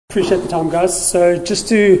Appreciate the time, guys. So just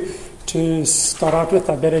to start out with,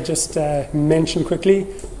 I better just mention quickly,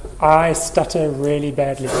 I stutter really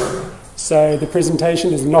badly. So the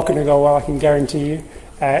presentation is not going to go well, I can guarantee you.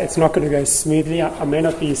 It's not going to go smoothly. I may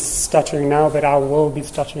not be stuttering now, but I will be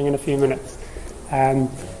stuttering in a few minutes.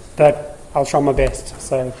 But I'll try my best,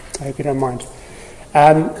 so I hope you don't mind.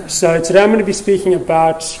 So today I'm going to be speaking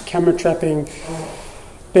about camera trapping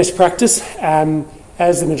best practice.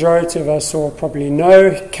 As the majority of us all probably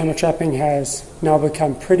know, camera trapping has now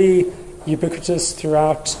become pretty ubiquitous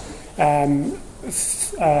throughout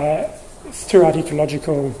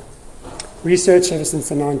ecological research ever since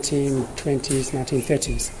the 1920s,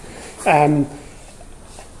 1930s.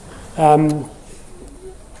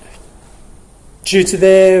 Due to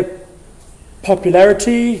their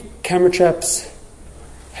popularity, camera traps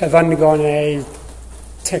have undergone a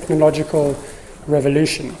technological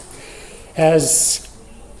revolution. As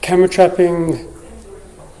camera trapping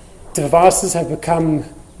devices have become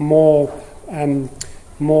more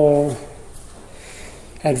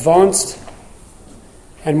advanced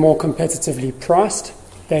and more competitively priced,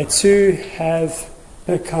 they too have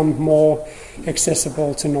become more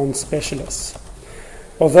accessible to non-specialists.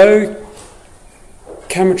 Although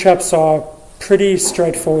camera traps are pretty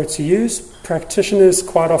straightforward to use, practitioners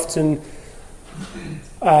quite often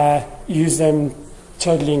use them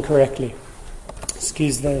totally incorrectly.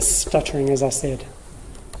 Excuse the stuttering, as I said.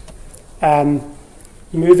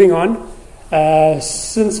 Moving on,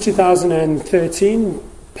 since 2013,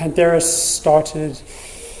 Panthera started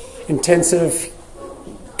intensive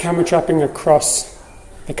camera trapping across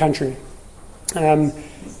the country. Camera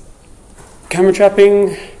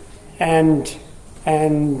trapping and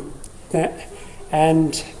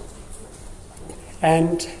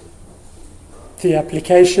the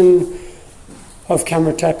application of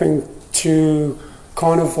camera trapping to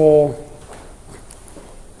carnivore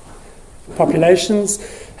populations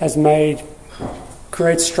has made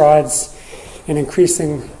great strides in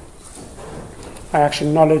increasing our actual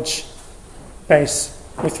knowledge base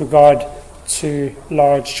with regard to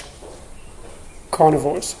large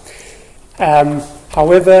carnivores.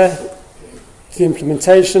 However, the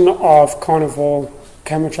implementation of carnivore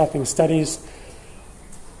camera trapping studies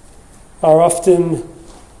are often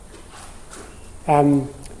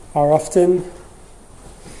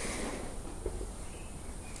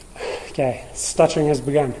okay, stuttering has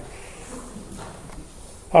begun.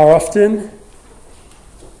 Are often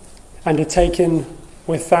undertaken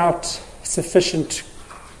without sufficient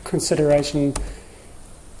consideration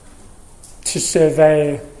to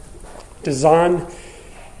survey design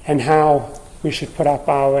and how we should put up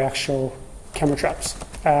our actual camera traps.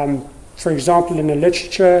 For example, in a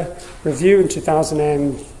literature review in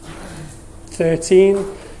 2013,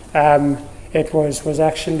 it was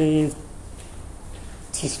actually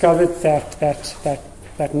discovered that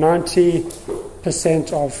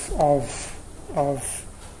 90% of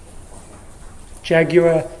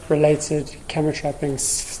jaguar-related camera trapping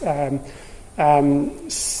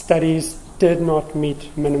studies did not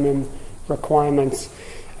meet minimum requirements,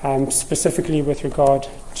 specifically with regard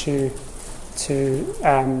to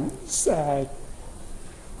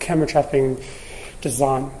camera trapping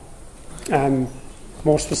design.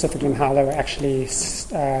 More specifically on how they were actually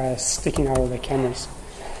sticking out all their cameras.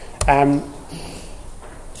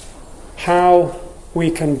 How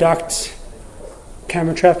we conduct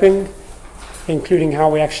camera trapping, including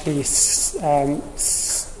how we actually stick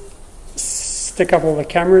up all the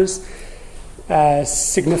cameras,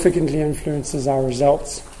 significantly influences our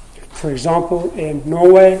results. For example, in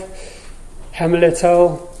Norway,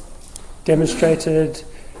 Hammerletel demonstrated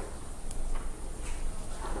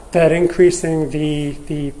that increasing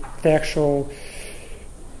the actual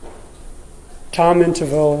time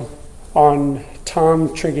interval on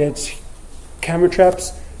time-triggered camera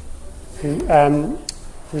traps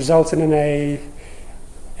resulted in a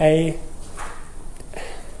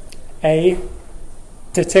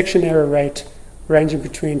detection error rate ranging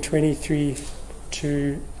between 23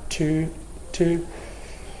 to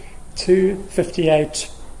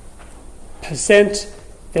 58%,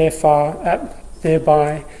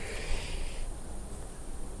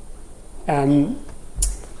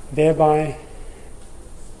 thereby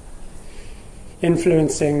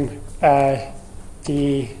influencing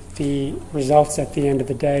the results at the end of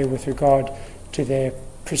the day with regard to their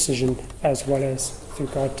precision as well as with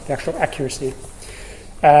regard to the actual accuracy.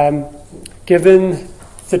 Given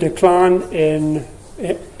the decline in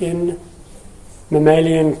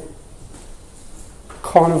mammalian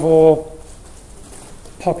carnivore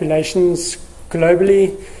populations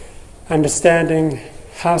globally, understanding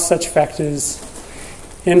how such factors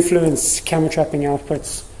influence camera trapping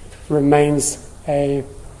outputs remains a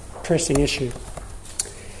pressing issue.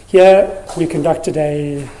 Here we conducted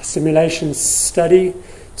a simulation study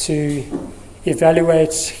to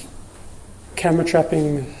evaluate camera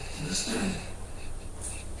trapping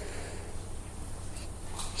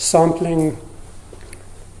sampling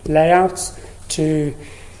layouts to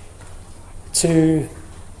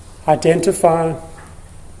identify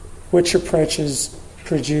which approaches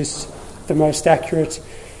produce the most accurate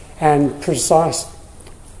and precise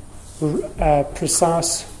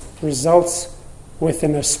results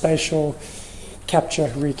within a spatial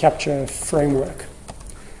capture-recapture framework.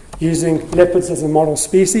 Using leopards as a model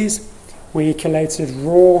species, we collated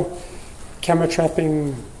raw camera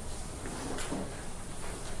trapping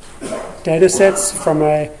data sets from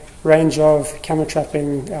a range of camera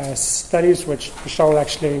trapping studies, which Michelle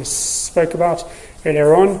actually spoke about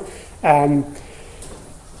earlier on,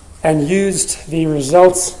 and used the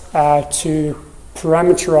results to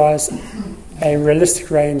parameterize a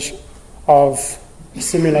realistic range of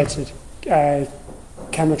simulated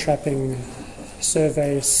camera trapping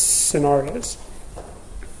survey scenarios.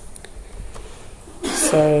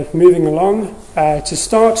 So moving along, to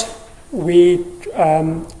start, we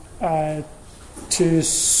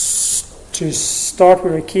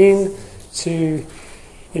were keen to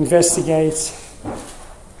investigate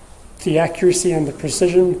the accuracy and the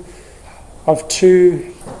precision of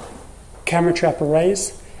two camera trap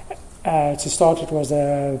arrays. To start, it was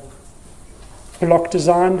a block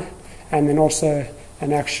design and then also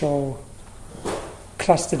an actual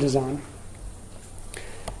cluster design.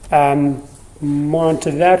 More onto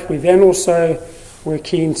that, we then also were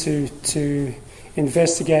keen to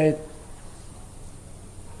investigate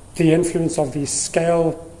the influence of the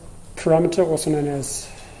scale parameter, also known as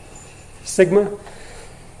sigma,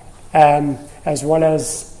 as well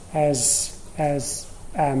as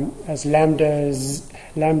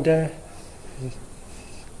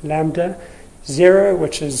lambda 0,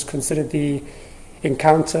 which is considered the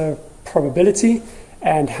encounter probability,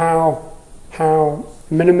 and how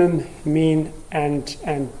minimum, mean, and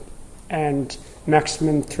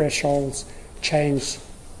maximum thresholds change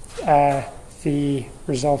the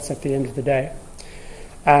results at the end of the day.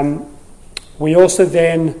 We also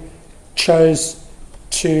then chose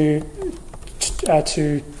to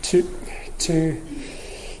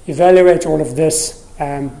evaluate all of this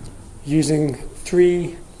using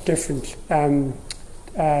three different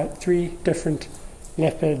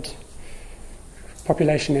leopard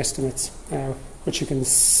population estimates, which you can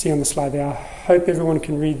see on the slide there. I hope everyone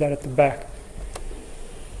can read that at the back.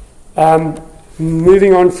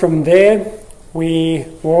 Moving on from there, we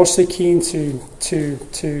were also keen to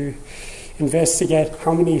investigate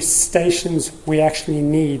how many stations we actually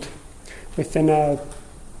need within a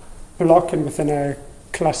block and within a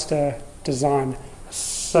cluster design.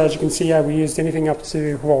 So as you can see here, we used anything up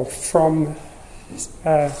to, well, from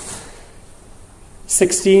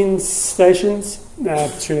 16 stations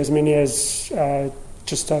to as many as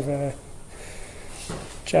just over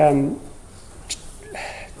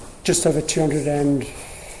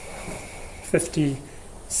 250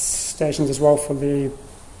 stations as well for the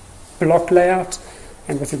block layout.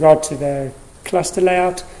 And with regard to the cluster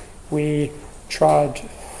layout, we tried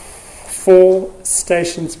 4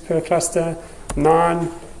 stations per cluster,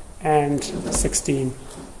 9 and 16.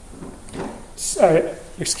 So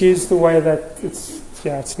excuse the way that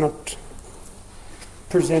it's not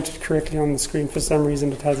presented correctly on the screen. For some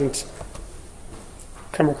reason it hasn't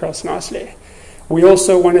come across nicely. We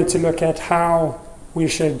also wanted to look at how we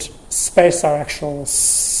should space our actual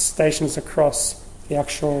stations across the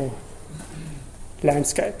actual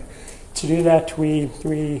landscape. To do that, we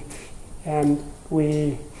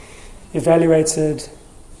evaluated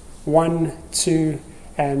 1, 2,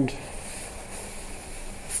 and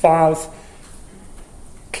 5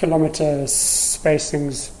 kilometer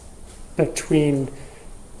spacings between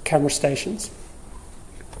camera stations.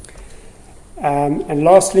 And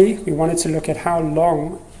lastly, we wanted to look at how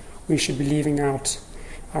long we should be leaving out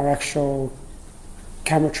our actual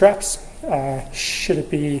camera traps. Should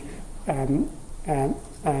it be 1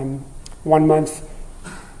 month,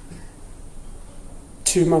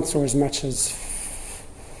 2 months, or as much as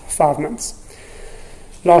 5 months?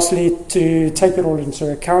 Lastly, to take that all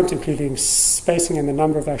into account, including spacing and the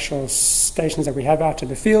number of actual stations that we have out in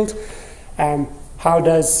the field, how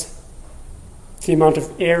does the amount of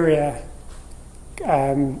area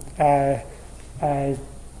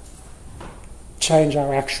change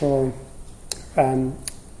our actual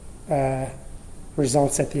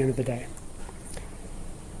results at the end of the day?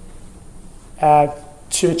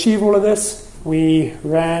 To achieve all of this, we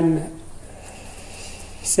ran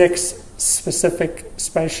 6 specific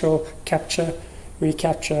spatial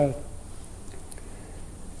recapture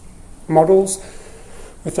models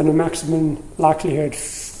within a maximum likelihood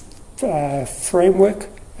framework,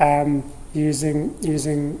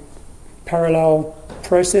 using parallel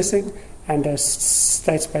processing and a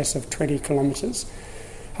state space of 20 kilometers.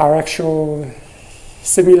 Our actual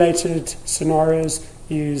simulated scenarios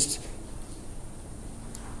used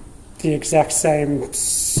the exact same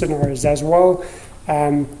scenarios as well.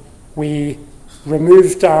 We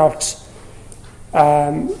removed out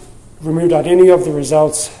any of the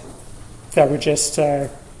results that were just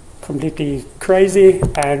completely crazy,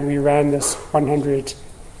 and we ran this 100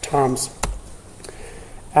 times.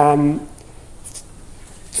 From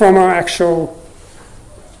our actual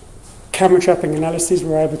camera trapping analyses, we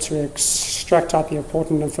were able to extract out the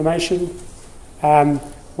important information,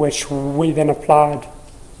 which we then applied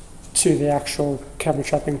to the actual camera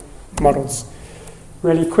trapping models.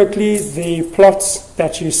 Really quickly, the plots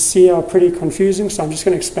that you see are pretty confusing, so I'm just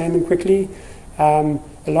going to explain them quickly.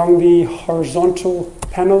 Along the horizontal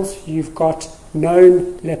panels, you've got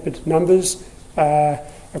known leopard numbers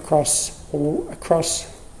across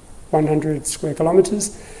 100 square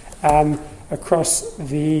kilometers. Across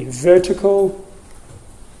the vertical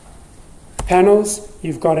panels,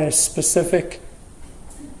 you've got a specific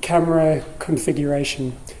camera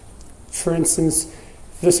configuration. For instance,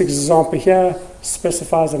 this example here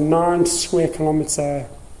specifies a 9 square kilometer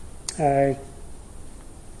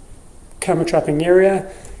camera trapping area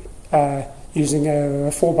using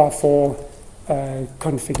a 4x4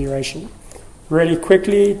 configuration. Really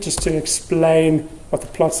quickly, just to explain what the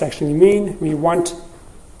plots actually mean, we want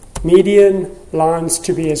median lines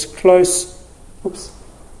to be as close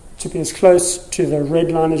to the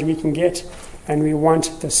red line as we can get, and we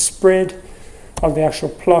want the spread of the actual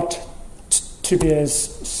plot to be as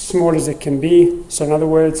small as it can be. So in other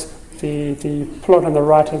words, the plot on the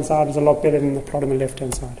right hand side is a lot better than the plot on the left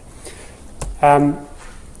hand side.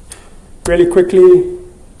 Really quickly,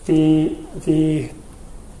 the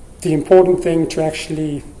important thing to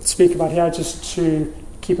actually speak about here, just to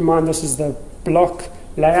keep in mind, this is the block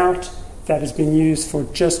layout that has been used for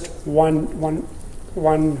just one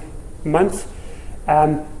month.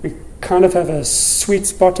 We kind of have a sweet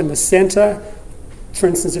spot in the center. For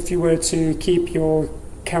instance, if you were to keep your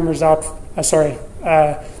cameras out,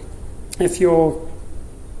 if your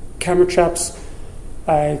camera traps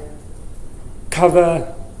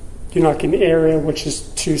cover like an area which is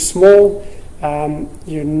too small,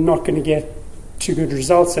 you're not going to get too good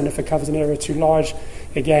results, and if it covers an area too large,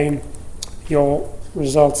 again, your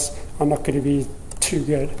results are not going to be too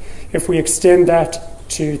good. If we extend that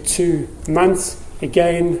to 2 months,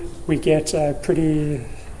 again, we get a pretty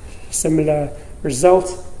similar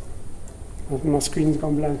result. My screen's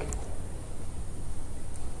gone blank.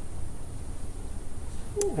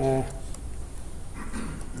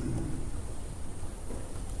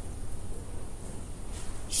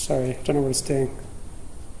 Sorry, I don't know what it's doing.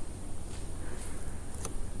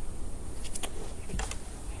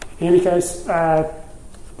 In any case,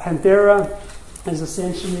 Panthera is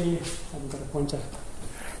essentially, I haven't got a pointer.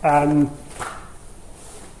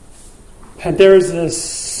 Panthera is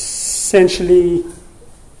essentially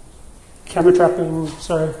camera trapping,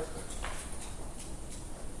 sorry.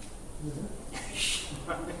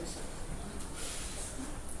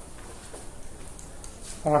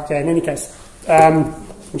 Okay, in any case, I'm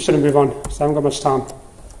just going to move on, so I haven't got much time.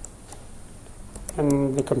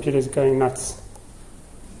 And the computer's going nuts.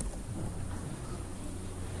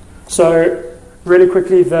 So, really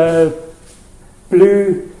quickly, the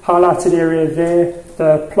blue highlighted area there,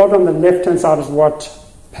 the plot on the left-hand side is what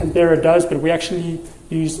Panthera does, but we actually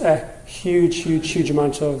use a huge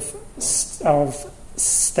amount of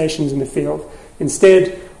stations in the field.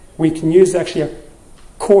 Instead, we can use actually a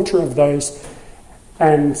quarter of those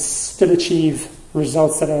and still achieve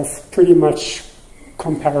results that are pretty much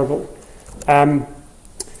comparable.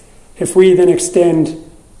 If we then extend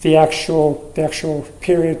the actual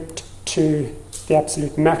period to the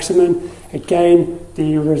absolute maximum, again,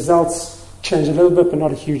 the results change a little bit, but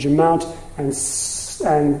not a huge amount, and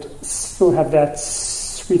still have that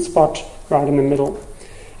sweet spot right in the middle.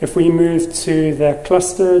 If we move to the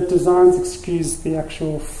cluster designs, excuse the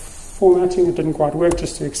actual formatting, it didn't quite work,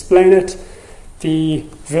 just to explain it. The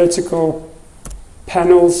vertical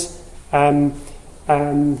panels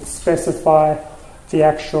specify the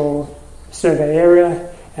actual survey area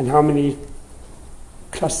and how many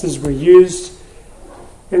clusters were used.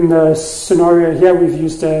 In the scenario here, we've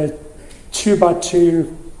used a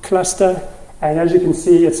 2x2 cluster, and as you can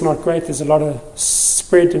see, it's not great. There's a lot of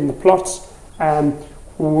spread in the plots.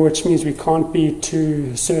 which means we can't be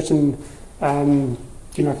too certain,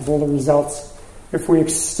 of all the results. If we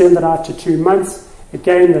extend it out to 2 months,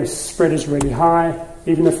 again, the spread is really high.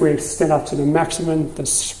 Even if we extend out to the maximum, the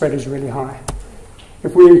spread is really high.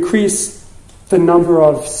 If we increase the number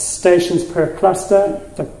of stations per cluster,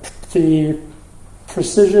 the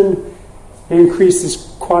precision increases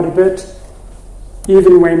quite a bit,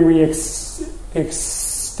 even when we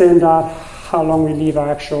extend out how long we leave our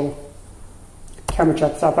actual camera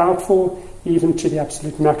traps up out for, even to the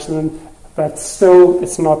absolute maximum, but still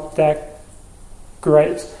it's not that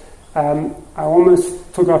great. I almost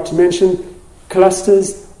forgot to mention,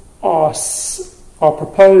 clusters are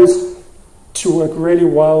proposed to work really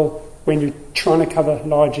well when you're trying to cover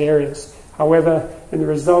large areas. However, in the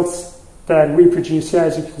results that we produce here,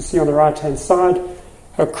 as you can see on the right-hand side,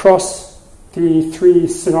 across the 3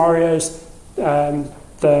 scenarios,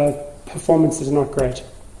 the performance is not great.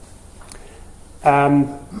 And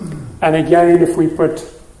again, if we put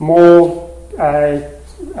more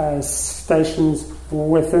stations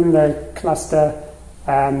within the cluster,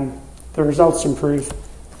 the results improve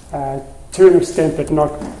to an extent, but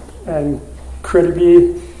not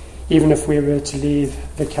incredibly, even if we were to leave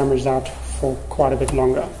the cameras out for quite a bit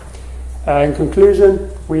longer. In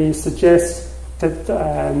conclusion, we suggest that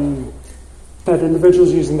that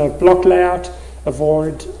individuals using the block layout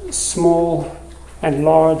avoid small and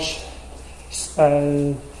large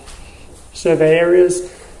survey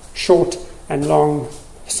areas, short and long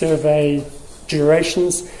survey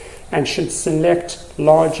durations, and should select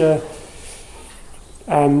larger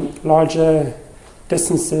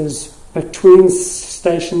distances between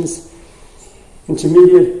stations,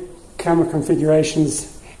 intermediate camera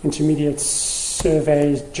configurations, intermediate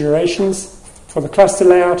survey durations. For the cluster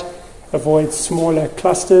layout, avoid smaller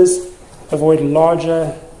clusters, avoid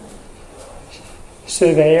larger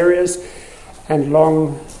survey areas and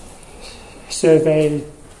long survey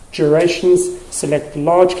durations. Select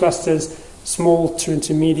large clusters, small to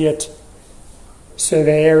intermediate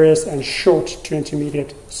survey areas, and short to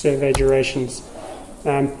intermediate survey durations.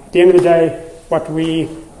 At the end of the day, what we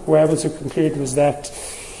were able to conclude was that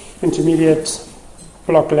intermediate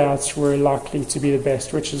block layouts were likely to be the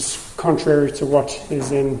best, which is contrary to what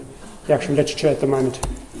is in the actual literature at the moment.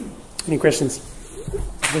 Any questions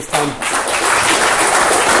this time?